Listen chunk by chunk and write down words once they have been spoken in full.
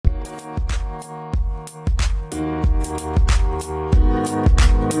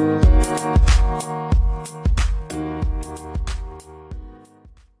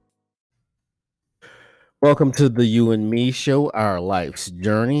Welcome to the You and Me Show, our life's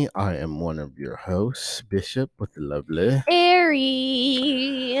journey. I am one of your hosts, Bishop with the Lovely.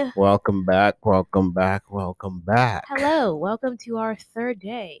 Airy. Welcome back, welcome back, welcome back. Hello, welcome to our third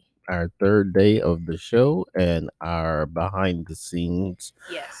day. Our third day of the show and our behind the scenes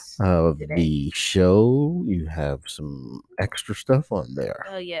of today. the show. You have some extra stuff on there.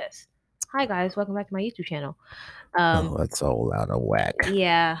 Oh, yes. Hi, guys. Welcome back to my YouTube channel. That's all out of whack.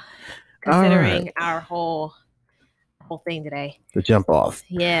 Yeah, All considering right. our whole thing today. To jump off.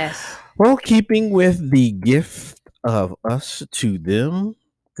 Yes. Well, keeping with the gift of us to them,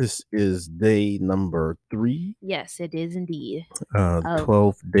 this is day number 3. Yes, it is indeed.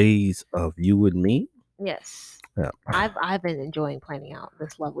 12 days of You and Me. Yes. Yeah. I've been enjoying planning out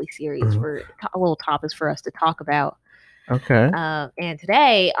this lovely series for a little topics for us to talk about. Okay. And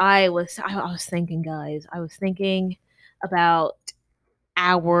today I was thinking, guys, about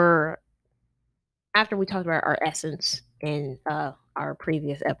after we talked about our essence in our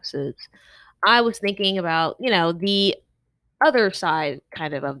previous episodes, I was thinking about, the other side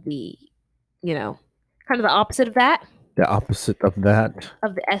kind of the, kind of the opposite of that. The opposite of that.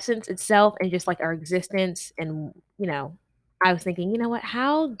 Of the essence itself and just like our existence. And, I was thinking, what,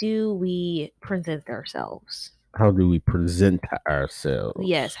 how do we present ourselves? How do we present ourselves?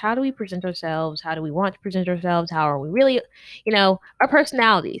 Yes. How do we present ourselves? How do we want to present ourselves? How are we really, our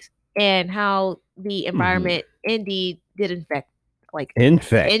personalities and how the environment indeed did infect. Oh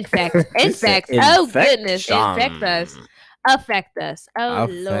goodness, affect us. Oh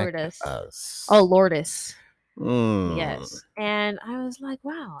Lordus. Oh Lordus. Yes. And I was like,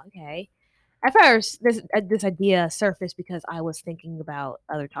 wow, okay. At first, this idea surfaced because I was thinking about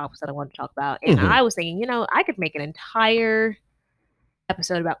other topics that I wanted to talk about, and I was thinking, I could make an entire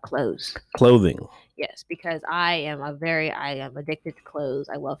episode about clothing. Yes, because I am addicted to clothes.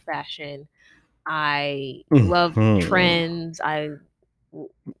 I love fashion. I love trends. You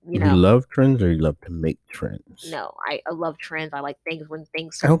love trends, or you love to make trends? No, I love trends. I like things when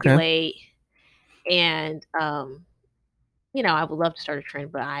things circulate. Okay. And I would love to start a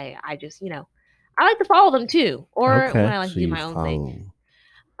trend, but I just, I like to follow them too, or when I like to do my own thing.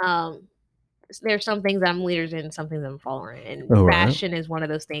 There's some things I'm leaders in, some things I'm following, and fashion is one of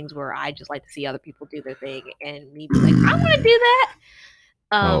those things where I just like to see other people do their thing, and me be like, I want to do that.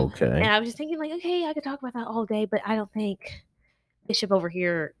 Okay. And I was just thinking, like, okay, I could talk about that all day, but I don't think Bishop over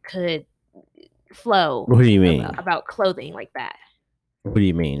here could flow. What do you mean about clothing like that? What do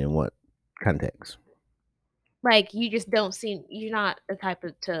you mean? In what context? Like, you just don't seem, you're not the type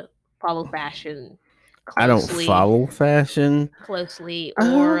to follow fashion closely. I don't follow fashion closely,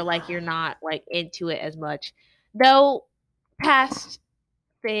 or like you're not like into it as much. Though past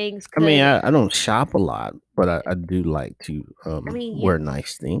things could, I don't shop a lot, but I do like to wear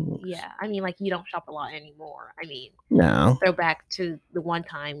nice things. Yeah, like you don't shop a lot anymore. No. Throw back to the one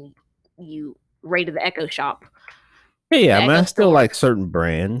time you raided the Echo shop. Yeah, I still like certain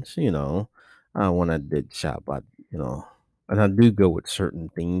brands, when I did shop, and I do go with certain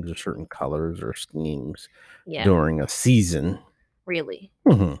themes or certain colors or schemes during a season. Really?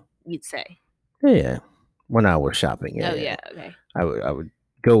 You'd say? Yeah, when I was shopping. Yeah. Oh yeah, okay. I would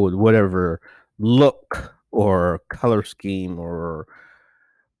go with whatever look or color scheme or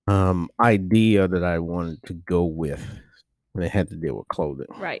idea that I wanted to go with when it had to deal with clothing.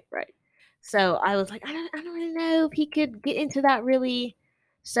 Right. So I was like, I don't really know if he could get into that really.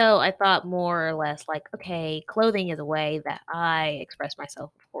 So I thought more or less like, okay, clothing is a way that I express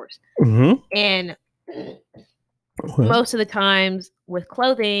myself, of course. And most of the times with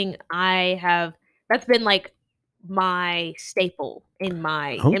clothing, that's been like my staple in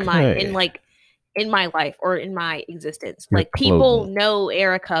my life or in my existence. Like people know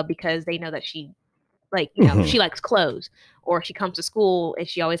Erica because they know that she she likes clothes, or she comes to school and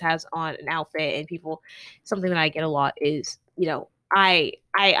she always has on an outfit, and something that I get a lot is, I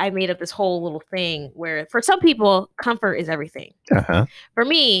made up this whole little thing where for some people, comfort is everything. For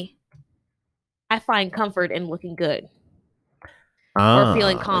me, I find comfort in looking good or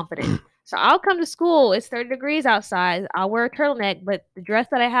feeling confident. So I'll come to school, it's 30 degrees outside, I'll wear a turtleneck, but the dress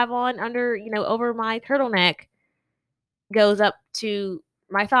that I have on under, over my turtleneck goes up to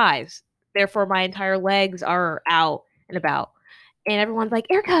my thighs. Therefore, my entire legs are out and about. And everyone's like,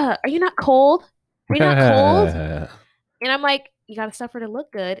 Erica, are you not cold? Are you not cold? And I'm like, you got to suffer to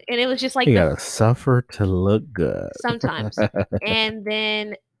look good. And it was just like, you got to suffer to look good. Sometimes. And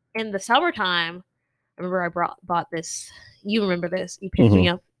then in the summertime, I remember I bought this. You remember this. You picked me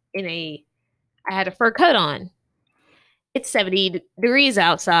up I had a fur coat on. It's 70 degrees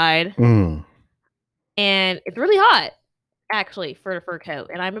outside. And it's really hot. actually for the fur coat.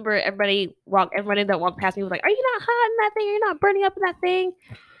 And I remember everybody that walked past me was like, "Are you not hot in that thing? You're not burning up in that thing."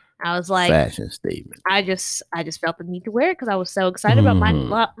 I was like, fashion statement. I just felt the need to wear it because I was so excited about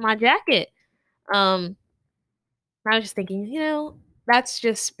my jacket. I was just thinking, that's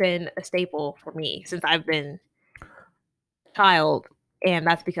just been a staple for me since I've been a child, and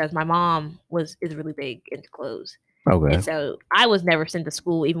that's because my mom is really big into clothes. Okay. And so I was never sent to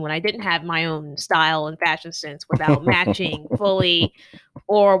school, even when I didn't have my own style and fashion sense, without matching fully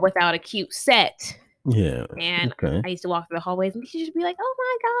or without a cute set. Yeah. And I used to walk through the hallways and she'd just be like, "Oh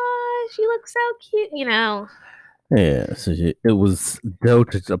my gosh, you look so cute," Yeah, so it was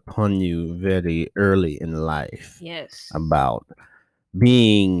doted upon you very early in life. Yes. About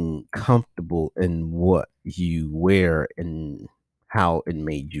being comfortable in what you wear and how it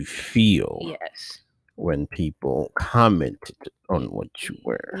made you feel. Yes. When people commented on what you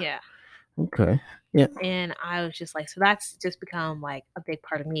wear. Yeah. Okay. Yeah. And I was just like, so that's just become like a big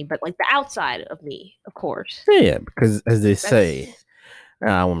part of me, but like the outside of me, of course. Yeah, because as they say,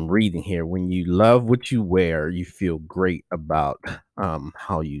 I'm reading here, when you love what you wear, you feel great about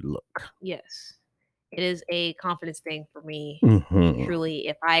how you look. Yes. It is a confidence thing for me. Mm-hmm. Truly.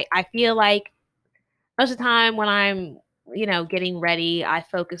 If I feel like most of the time when I'm, getting ready, I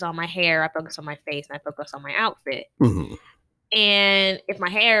focus on my hair, I focus on my face, and I focus on my outfit. Mm-hmm. And if my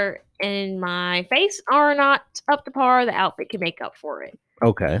hair and my face are not up to par, the outfit can make up for it.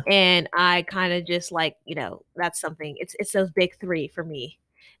 Okay. And I kind of just like, that's something. It's those big three for me.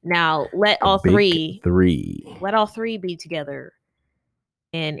 Now let all three be together.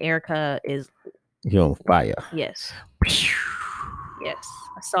 And Erica is you're on fire. Yes. Yes.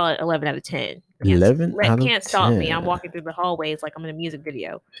 I saw it 11 out of 10. 11 out of 10. Can't stop me. I'm walking through the hallways like I'm in a music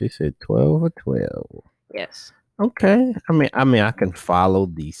video. She said 12 or 12. Yes. Okay. I mean, I can follow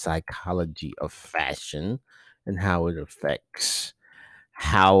the psychology of fashion and how it affects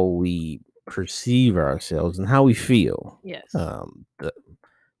how we perceive ourselves and how we feel. Yes.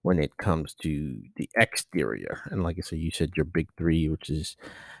 When it comes to the exterior, and like I said, you said your big three, which is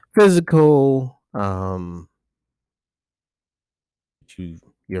physical,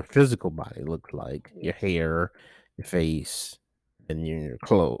 your physical body looks like, your hair, your face, and your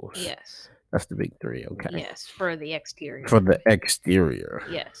clothes. Yes. That's the big three. Okay. Yes, for the exterior. For the exterior.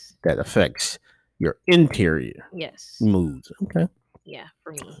 Yes. That affects your interior. Yes. Moods. Okay. Yeah,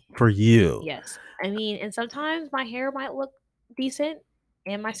 for me. For you. Yes. I mean, and sometimes my hair might look decent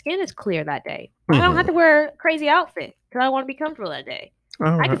and my skin is clear that day. I don't have to wear a crazy outfit because I want to be comfortable that day.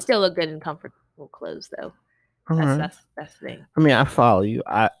 I can still look good in comfortable clothes though. That's the thing. I mean, I follow you.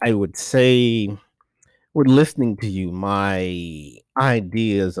 I would say, with listening to you, my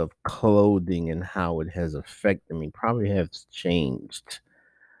ideas of clothing and how it has affected me probably has changed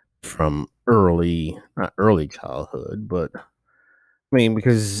from not early childhood, but I mean,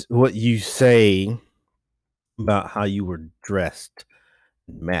 because what you say about how you were dressed,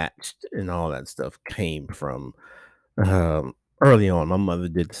 matched, and all that stuff came from early on. My mother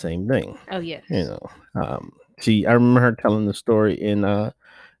did the same thing. Oh yes. I remember her telling the story in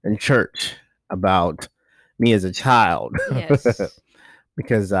church about me as a child. Yes.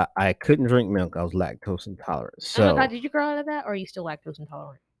 Because I couldn't drink milk. I was lactose intolerant. So, oh my God, did you grow out of that, or are you still lactose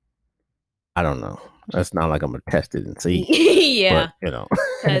intolerant? I don't know. That's not like I'm gonna test it and see. Yeah, but,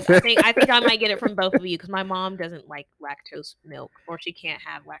 because I think I might get it from both of you because my mom doesn't like lactose milk, or she can't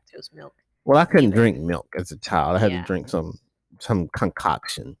have lactose milk. Well, I couldn't drink milk as a child. I had to drink some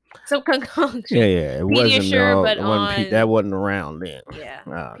concoction. Some concoction. Yeah. It wasn't milk. That wasn't around then. Yeah.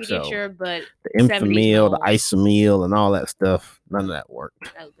 Pediasure, but the Enfamil, the Isomil, and all that stuff. None of that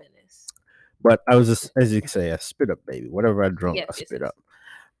worked. Oh goodness. But I was just, as you can say, a spit up baby. Whatever I drank, I spit up.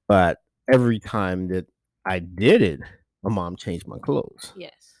 But every time that I did it, my mom changed my clothes.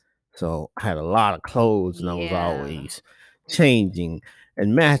 Yes. So I had a lot of clothes, and I was always changing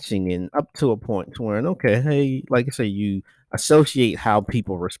and matching, and up to a point to where, okay, hey, like I say, you associate how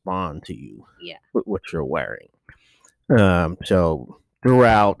people respond to you with what you're wearing. So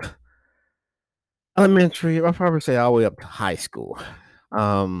throughout elementary, I'll probably say all the way up to high school,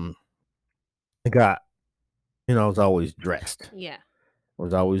 I was always dressed. Yeah. It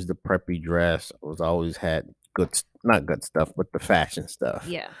was always the preppy dress. I was always had not good stuff, but the fashion stuff.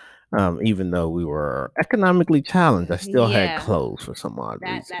 Yeah. Even though we were economically challenged, I still had clothes for some odd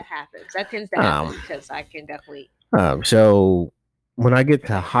reason. That happens. That tends to happen because I can definitely. So when I get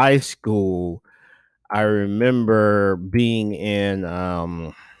to high school, I remember being in. I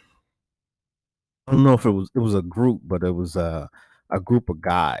don't know if it was a group, but it was a group of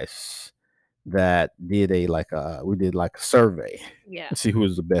guys that did we did like a survey. Yeah. To see who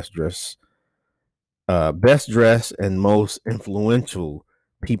was the best dressed best dressed and most influential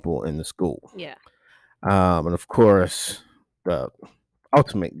people in the school. Yeah. And of course, the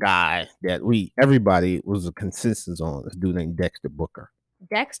ultimate guy that everybody was a consensus on, this dude named Dexter Booker.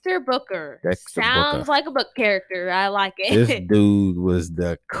 Dexter Booker. Sounds like a book character. I like it. This dude was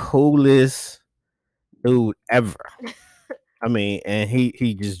the coolest dude ever. I mean, and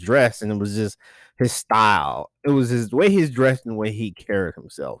he just dressed, and it was just his style. It was his way he's dressed and the way he carried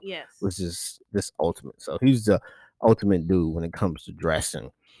himself. Yes, was just this ultimate. So he's the ultimate dude when it comes to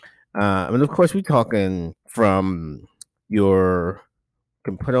dressing. And of course, we're talking from your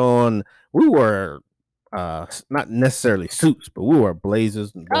can put on. We were not necessarily suits, but we wore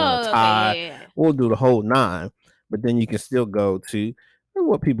blazers and a tie. Okay, yeah. We'll do the whole nine. But then you can still go to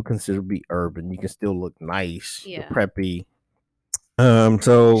what people consider to be urban. You can still look nice, preppy. So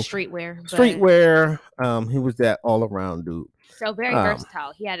streetwear. He was that all around dude. So very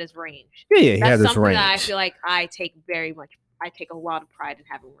versatile. He had his range. Yeah, he had his range. That's something that I feel like I take a lot of pride in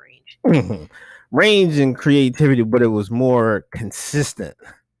having range. Mm-hmm. Range and creativity, but it was more consistent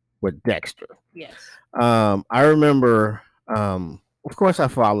with Dexter. Yes. I remember. Of course, I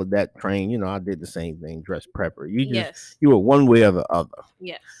followed that train. You know, I did the same thing. Dress prepper. You were one way or the other.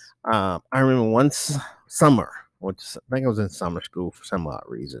 Yes. I remember one summer, which I think I was in summer school for some odd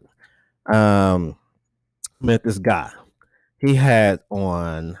reason. Met this guy. He had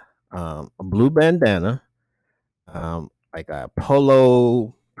on a blue bandana, like a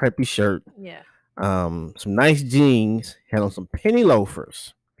polo preppy shirt. Yeah. Some nice jeans. Had on some penny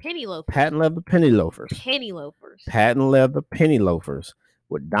loafers. Patent leather penny loafers. Patent leather penny loafers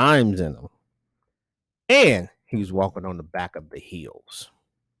with dimes in them. And he was walking on the back of the heels.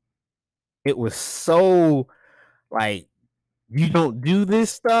 It was so like, you don't do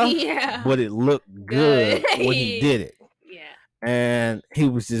this stuff, but it looked good when he did it. Yeah. And he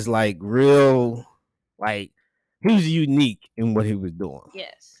was just like real, like he was unique in what he was doing.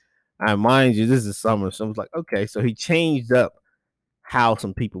 Yes. Mind you, this is summer, so I was like, okay, so he changed up how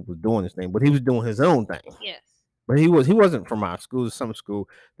some people was doing this thing, but he was doing his own thing. Yes. But he wasn't from our school, summer school.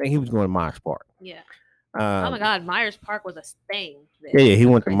 I think he was going to Myers Park. Yeah. Oh my God, Myers Park was a thing. Yeah, he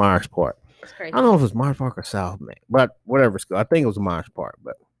went to Myers Park. That's crazy. I don't know if it was Myers Park or South Main, but whatever school. I think it was Myers Park,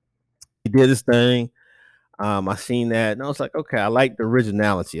 but he did his thing. I seen that, and I was like, okay, I like the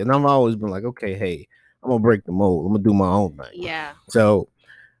originality, and I've always been like, okay, hey, I'm gonna break the mold. I'm gonna do my own thing. Yeah. So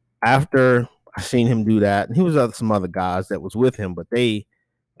after I seen him do that, and he was some other guys that was with him, but they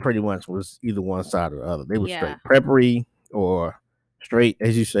pretty much was either one side or the other. They were straight preppery or straight,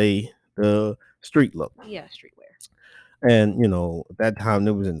 as you say, the street look. Yeah, streetwear. And you know, at that time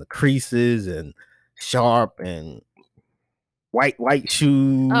it was in the creases and sharp and white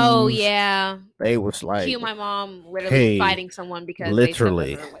shoes. Oh yeah. They was like, cue my mom literally fighting someone because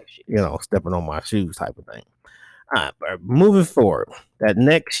literally, you know, stepping on my shoes type of thing. But moving forward, that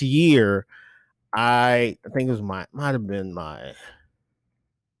next year, I think it was might have been my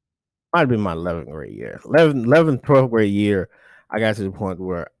 11th grade year. 11th, 12th grade year, I got to the point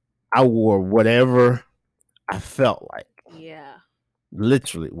where I wore whatever I felt like. Yeah.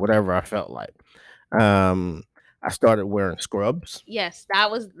 Literally, whatever I felt like. I started wearing scrubs. Yes,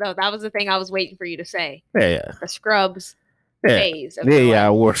 that was the thing I was waiting for you to say. Yeah. The scrubs phase. Yeah, I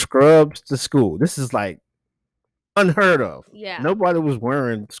wore scrubs to school. This is like unheard of. Yeah. Nobody was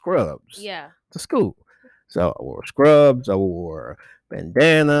wearing scrubs. Yeah. To school. So I wore scrubs, I wore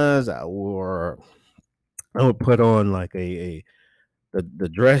bandanas, I would put on like the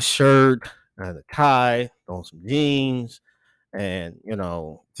dress shirt and a tie, on some jeans, and you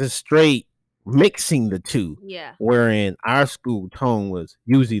know, just straight mixing the two. Yeah. Wherein our school tone was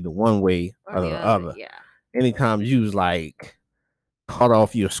usually the one way or the other. Yeah. Anytime you was like cut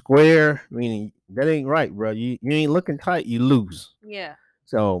off your square, meaning that ain't right, bro. You ain't looking tight, you lose. Yeah.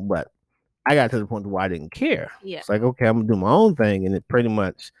 So, but I got to the point where I didn't care. Yeah. It's like, okay, I'm gonna do my own thing, and it pretty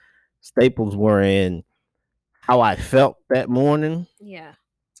much staples were in how I felt that morning. Yeah.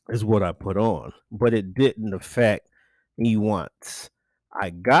 Is what I put on, but it didn't affect me once.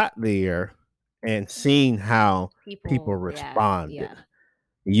 I got there and seen how people responded. Yeah.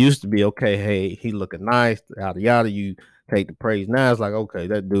 It used to be, okay, hey, he looking nice, yada yada. You take the praise. Now it's like, okay,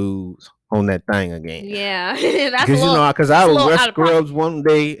 that dude's on that thing again. Yeah, because you know, because I would wear scrubs one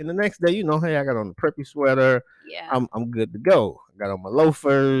day, and the next day, you know, hey, I got on the preppy sweater. Yeah, I'm good to go. I got on my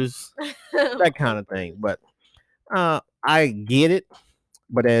loafers, that kind of thing. But I get it.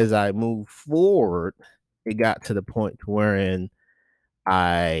 But as I moved forward, it got to the point to wherein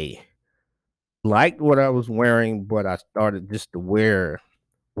I liked what I was wearing, but I started just to wear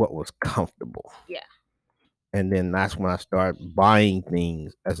what was comfortable. Yeah. And then that's when I start buying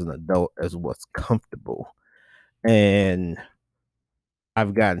things as an adult as what's comfortable. And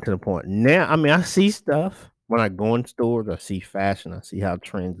I've gotten to the point now. I mean, I see stuff when I go in stores, I see fashion, I see how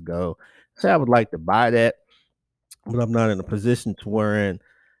trends go. So I would like to buy that, but I'm not in a position to where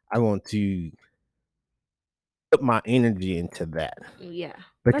I want to put my energy into that. Yeah.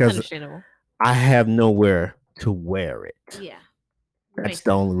 Because that's understandable. I have nowhere to wear it. Yeah. That's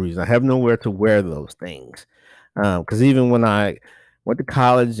the only reason. I have nowhere to wear those things. Because even when I went to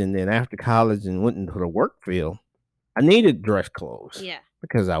college and then after college and went into the work field, I needed dress clothes. Yeah.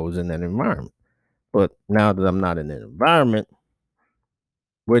 Because I was in that environment. But now that I'm not in that environment,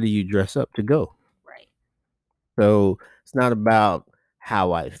 where do you dress up to go? Right. So it's not about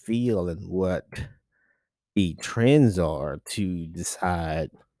how I feel and what the trends are to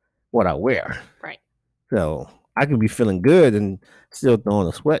decide what I wear. Right. So I could be feeling good and still throwing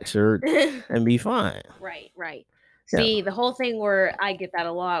a sweatshirt and be fine. Right, right. See, yeah. The whole thing where I get that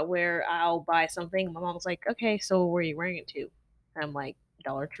a lot where I'll buy something, my mom's like, okay, so where are you wearing it to? I'm like,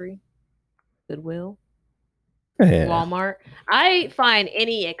 Dollar Tree, Goodwill, Walmart. I find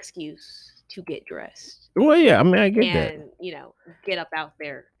any excuse to get dressed. Well, yeah, I mean, I get that. And, get up out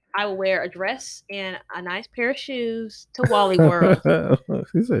there. I will wear a dress and a nice pair of shoes to Wally World.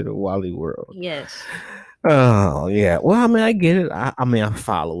 She said the Wally World. Yes. Oh, yeah. Well, I mean, I get it. I mean, I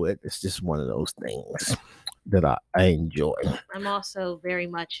follow it. It's just one of those things that I enjoy. I'm also very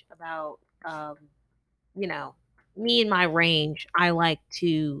much about, me and my range. I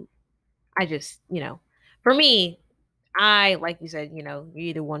just, for me, like you said, you're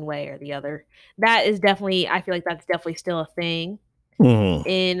either one way or the other. That is definitely, I feel like that's definitely still a thing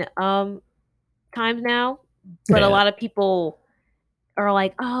in times now. But a lot of people are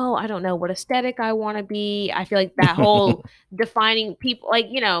like, oh, I don't know what aesthetic I want to be. I feel like that whole defining people, like,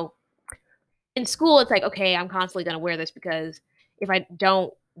 in school, it's like, okay, I'm constantly going to wear this because if I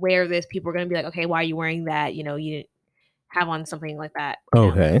don't wear this, people are going to be like, okay, why are you wearing that? You didn't have on something like that.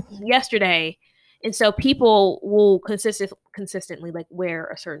 Okay. Yesterday. And so people will consistently like wear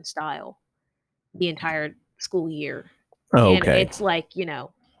a certain style the entire school year. Oh, okay. And it's like,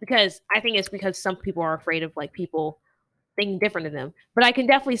 because I think it's because some people are afraid of like people thinking different than them. But I can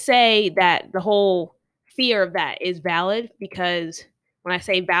definitely say that the whole fear of that is valid because when I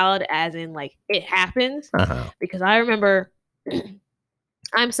say valid as in like it happens, because I remember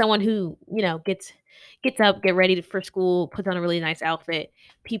I'm someone who, gets up, get ready for school, puts on a really nice outfit.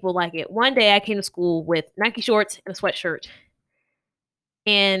 People like it. One day I came to school with Nike shorts and a sweatshirt.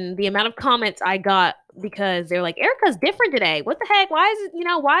 And the amount of comments I got because they're like, Erica's different today. What the heck? Why is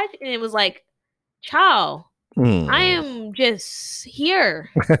it, why? And it was like, child, I am just here.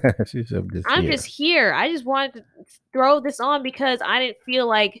 I'm just here. I just wanted to throw this on because I didn't feel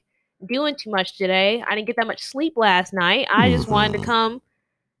like doing too much today. I didn't get that much sleep last night. I just wanted to come,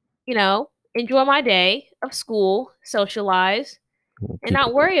 enjoy my day of school, socialize, and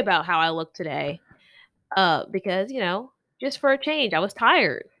not worry about how I look today. Because, just for a change, I was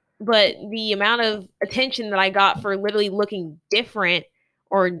tired. But the amount of attention that I got for literally looking different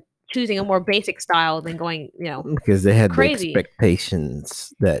or choosing a more basic style than going, because they had crazy. The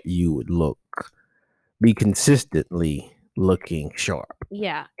expectations that you would be consistently looking sharp.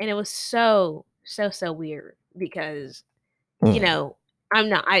 Yeah. And it was so weird because, I'm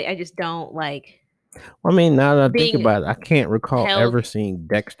not, I just don't like. I mean, now that I think about it, I can't recall ever seeing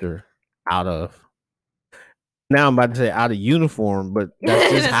Dexter out of. Now I'm about to say out of uniform, but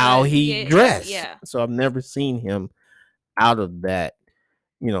that's just how he dressed. Yeah. So I've never seen him out of that.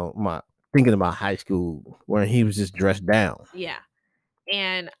 Thinking about high school where he was just dressed down. Yeah.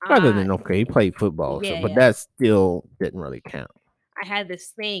 And other than he played football, but that still didn't really count. I had this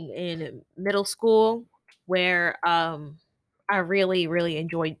thing in middle school where I really, really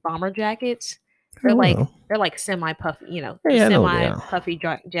enjoyed bomber jackets. They're like semi puffy, semi puffy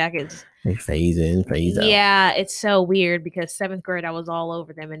jackets. They phase in, phase out. Yeah, it's so weird because 7th grade I was all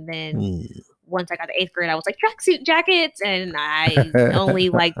over them, and then once I got to 8th grade I was like tracksuit jackets, and I only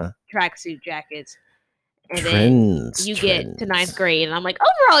like tracksuit jackets. And then you get to 9th grade, and I'm like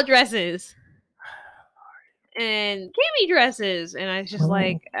overall dresses and cami dresses, and I was just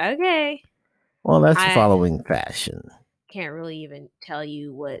like, okay. Well, that's following fashion. Can't really even tell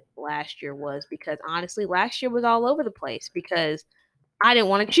you what last year was because honestly, last year was all over the place because I didn't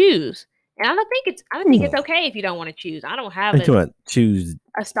want to choose, and I don't think it's okay if you don't want to choose. I don't have choose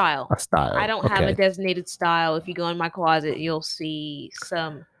a style. A style. I don't have a designated style. If you go in my closet, you'll see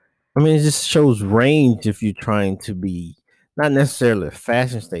some. I mean, it just shows range if you're trying to be not necessarily a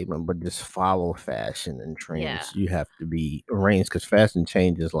fashion statement, but just follow fashion and trends. Yeah. You have to be arranged because fashion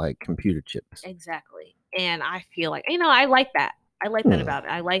changes like computer chips. Exactly. And I feel like, I like that. I like that about it.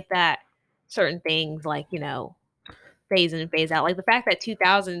 I like that certain things like, phase in and phase out. Like the fact that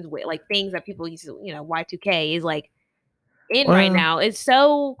 2000s, like things that people used to, Y2K is like in right now is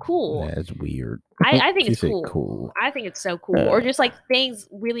so cool. That's weird. I think She it's said cool. cool. I think it's so cool. Or just like things,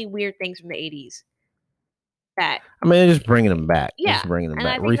 really weird things from the 80s. That I mean, just bringing them back. Yeah. Just bringing them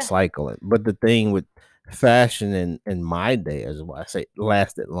back. Recycle it. But the thing with fashion in my day is why I say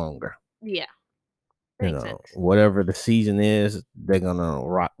lasted longer. Yeah. Makes sense. Whatever the season is, they're gonna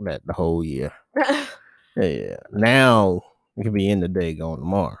rock that the whole year. Yeah. Now it could be in the day going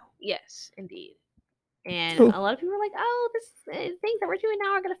tomorrow. Yes, indeed. And a lot of people are like, "Oh, things that we're doing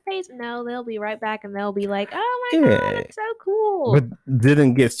now are gonna phase." No, they'll be right back, and they'll be like, "Oh my god, it's so cool." But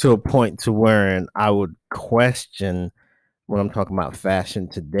didn't get to a point to where I would question when I'm talking about fashion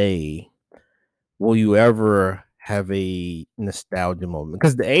today. Will you ever have a nostalgia moment?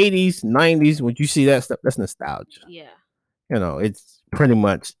 Because the 80s, 90s, when you see that stuff, that's nostalgia. Yeah. It's pretty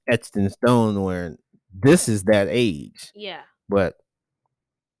much etched in stone where this is that age. Yeah. But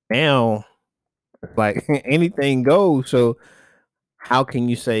now, like anything goes. So how can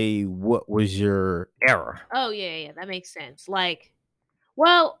you say what was your era? Oh yeah, that makes sense. Like,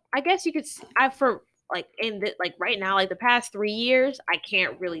 well, I guess you could. For like like right now, like the past 3 years, I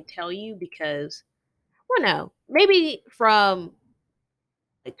can't really tell you because, well, no, maybe from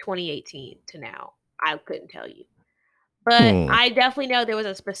like 2018 to now, I couldn't tell you. But I definitely know there was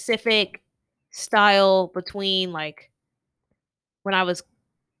a specific style between like when I was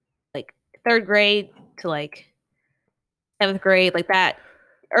like 3rd grade to like 7th grade, like that,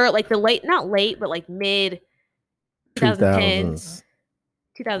 or like the not late, but like mid 2010s,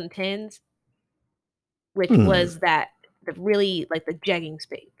 which was that the really like the jegging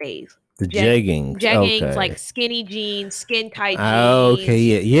phase. The jeggings, okay. Like skinny jeans, skin tight jeans.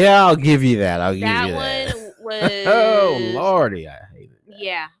 Okay, yeah, I'll give you that. That one was oh lordy, I hated that.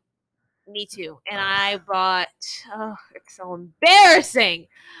 Yeah, me too. And I bought. Oh, it's so embarrassing.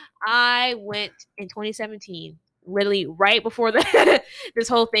 I went in 2017, literally right before this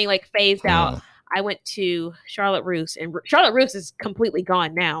whole thing like phased out. I went to Charlotte Russe, and Charlotte Russe is completely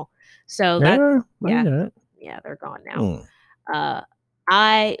gone now. So that's yeah, they're gone now.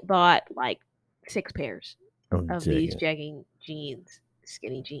 I bought like 6 pairs of these jegging jeans,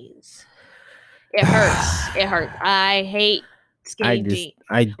 skinny jeans. It hurts. It hurts. I hate skinny jeans.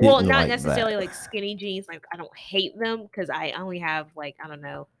 Well, not necessarily like skinny jeans. Like I don't hate them because I only have like, I don't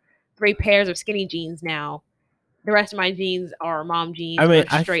know, 3 pairs of skinny jeans now. The rest of my jeans are mom jeans. I mean,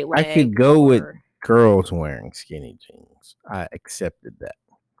 straight leg. I could go with girls wearing skinny jeans. I accepted that.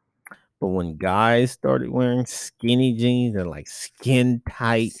 But when guys started wearing skinny jeans and like skin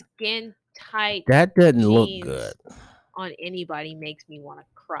tight, that doesn't look good on anybody. Makes me want to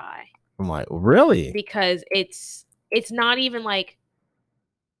cry. I'm like, really? Because it's not even like,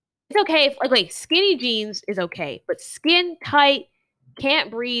 it's okay if like skinny jeans is okay, but skin tight,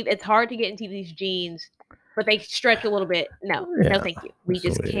 can't breathe. It's hard to get into these jeans, but they stretch a little bit. No, thank you. We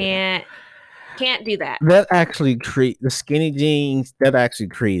just can't do that. That actually the skinny jeans. That actually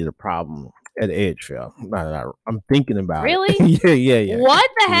created a problem at Edgefield. I'm thinking about it. Really? yeah. What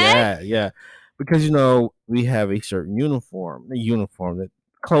the heck? Yeah. Because we have a certain uniform, that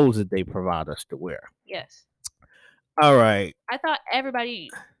clothes that they provide us to wear. Yes. All right. I thought everybody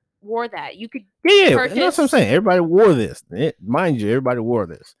wore that. You could purchase. That's what I'm saying. Everybody wore this. Mind you, everybody wore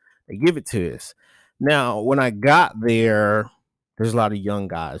this. They give it to us. Now, when I got there's a lot of young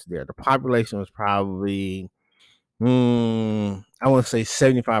guys there. The population was probably, I want to say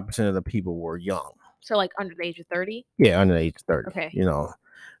 75% of the people were young. So like under the age of 30? Yeah, under the age of 30. Okay.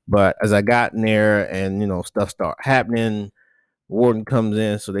 But as I got in there and, stuff start happening, warden comes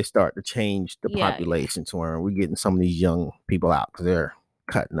in, so they start to change the population to where we're getting some of these young people out because they're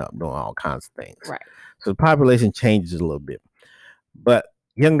cutting up, doing all kinds of things. Right. So the population changes a little bit. But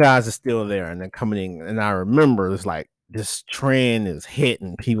young guys are still there and they're coming in. And I remember it's like this trend is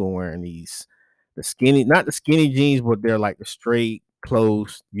hitting people wearing not the skinny jeans, but they're like the straight,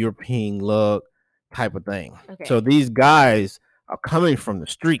 close, European look type of thing. Okay. So these guys are coming from the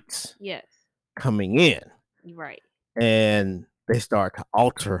streets. Yes. Coming in. Right. And they start to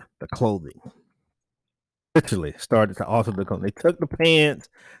alter the clothing. Literally started to alter the clothing. They took the pants,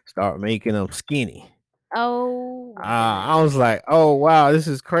 started making them skinny. Oh. I was like, oh, wow, this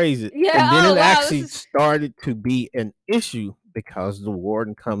is crazy. Yeah. And then it actually started to be an issue because the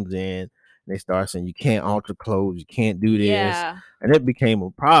warden comes in and they start saying, you can't alter clothes. You can't do this. Yeah. And it became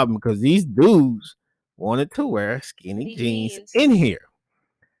a problem because these dudes wanted to wear skinny jeans in here.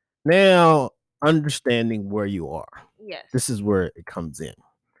 Now, understanding where you are. Yes. This is where it comes in.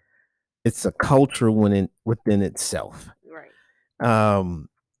 it's a culture within itself. Right.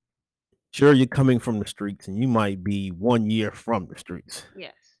 Sure, you're coming from the streets and you might be 1 year from the streets.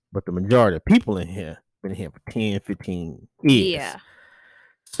 Yes. But the majority of people in here been here for 10, 15 years. Yeah.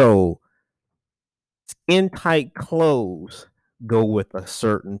 So skin tight clothes go with a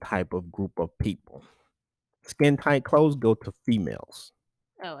certain type of group of people. Skin tight clothes go to females.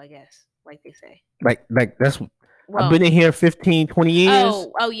 Oh, I guess, like they say. Like that's I've been in here 15, 20 years.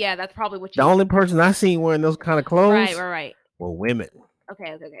 Oh yeah, that's probably what the only person I seen wearing those kind of clothes right. were women.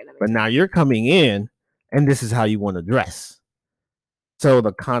 Okay. But now you're coming in and this is how you want to dress. So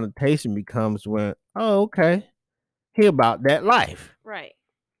the connotation becomes when, oh, okay, hear about that life. Right.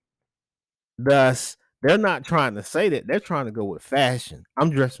 Thus, they're not trying to say that. They're trying to go with fashion.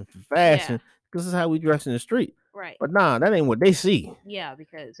 I'm dressing for fashion because this is how we dress in the street. Right. But nah, that ain't what they see. Yeah,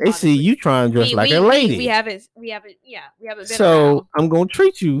 because they see you trying to dress like a lady. We haven't been so around. I'm gonna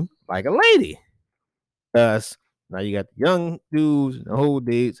treat you like a lady. Thus, now you got the young dudes and the old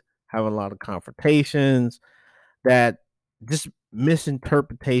dudes having a lot of confrontations. That just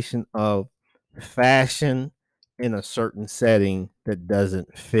misinterpretation of fashion in a certain setting that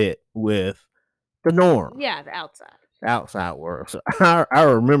doesn't fit with the norm. Yeah, the outside world. So I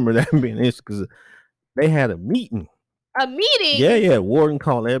remember that being this because they had a meeting. A meeting? Yeah. Warden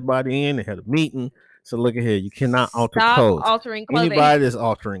called everybody in. They had a meeting. So look at here. You cannot alter clothes. Altering clothing. Anybody that's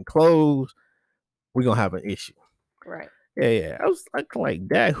altering clothes, we're gonna have an issue. Right. Yeah. I was like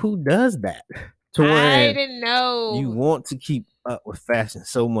that. Who does that? I didn't know. You want to keep up with fashion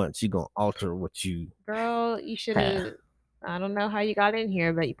so much, you're gonna alter what you. Girl, you should have. I don't know how you got in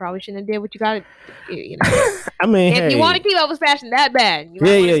here, but you probably shouldn't have did what you got. You know. I mean, if you want to keep up with fashion that bad, you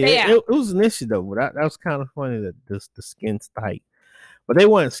yeah. It was an issue though, but that was kind of funny that the skin's tight, but they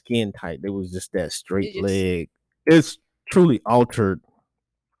weren't skin tight. They was just that straight leg. It's truly altered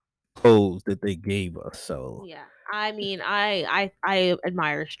clothes that they gave us. So yeah. I mean, I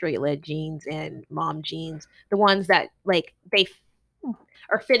admire straight leg jeans and mom jeans, the ones that like they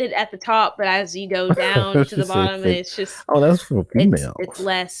are fitted at the top, but as you go down to the bottom, it's just that's for females. It's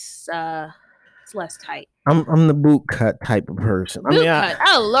less tight. I'm the boot cut type of person. Boot cut.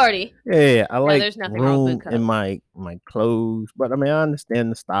 Oh lordy. Yeah, I like there's nothing wrong with boot cut in my clothes, but I mean I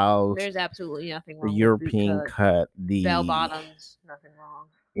understand the styles. There's absolutely nothing wrong. The European cut, the bell bottoms, nothing wrong.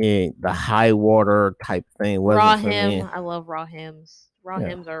 Yeah, the high water type thing. Raw hem. I love raw hems. Raw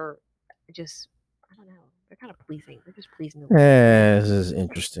hems are just, I don't know. They're kind of pleasing. They're just pleasing. Yeah, this is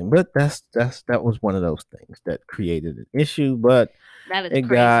interesting, but that was one of those things that created an issue. But that is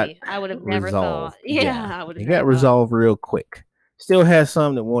crazy. I would have never thought. Yeah, I would have. It got resolved real quick. Still has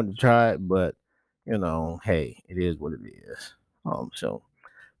some that wanted to try it, but hey, it is what it is. So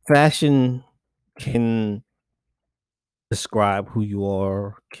fashion can describe who you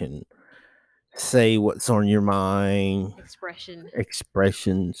are, can say what's on your mind.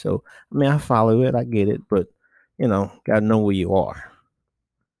 Expression. So I mean I follow it, I get it, but gotta know where you are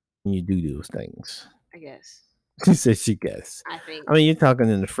when you do those things. I guess. She said she guess. I mean you're talking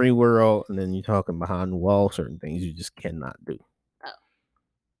in the free world and then you're talking behind the wall, certain things you just cannot do.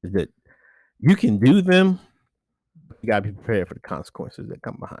 Is that you can do them, but you gotta be prepared for the consequences that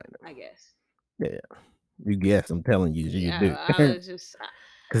come behind them. I guess. Yeah. You guess, I'm telling you, you do. I was just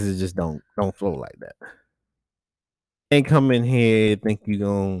because it just don't flow like that. Ain't come in here think you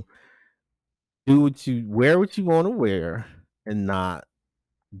gonna wear what you want to wear and not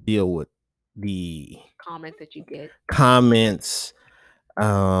deal with the comments that you get.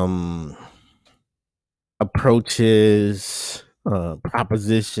 Approaches,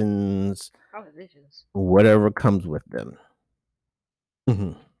 propositions, whatever comes with them.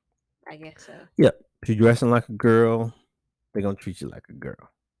 Mm-hmm. I guess so. Yep. If you're dressing like a girl, they're gonna treat you like a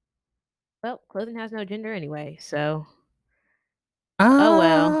girl. Well, clothing has no gender anyway, so. Oh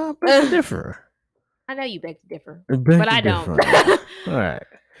well. Beg to differ. I know you beg to differ, but I don't. All right.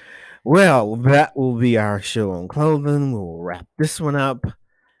 Well, that will be our show on clothing. We'll wrap this one up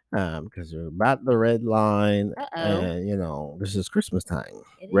because we're about the red line, and this is Christmas time.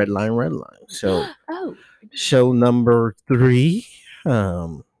 Red line. So, show number 3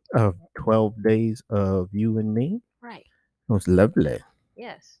 of 12 days of you and me. Right. It was lovely.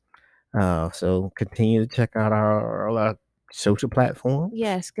 Yes. So continue to check out our social platforms.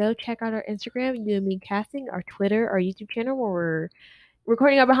 Yes, go check out our Instagram, You and Me Casting, our Twitter, our YouTube channel, where we're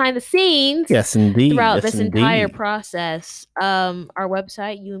recording our behind the scenes. Yes, indeed. Throughout this entire process. Our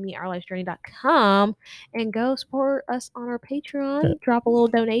website, youandmeourlifejourney.com, and go support us on our Patreon. Yeah. Drop a little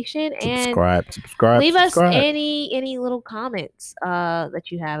donation and subscribe. Leave us any little comments that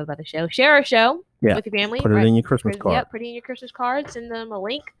you have about the show. Share our show with your family. Put it in your Christmas card. Yep, put it in your Christmas card. Send them a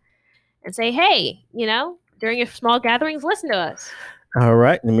link. and say, hey, during your small gatherings, listen to us. All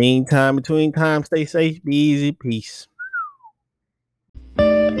right. In the meantime, between time, stay safe, be easy, peace.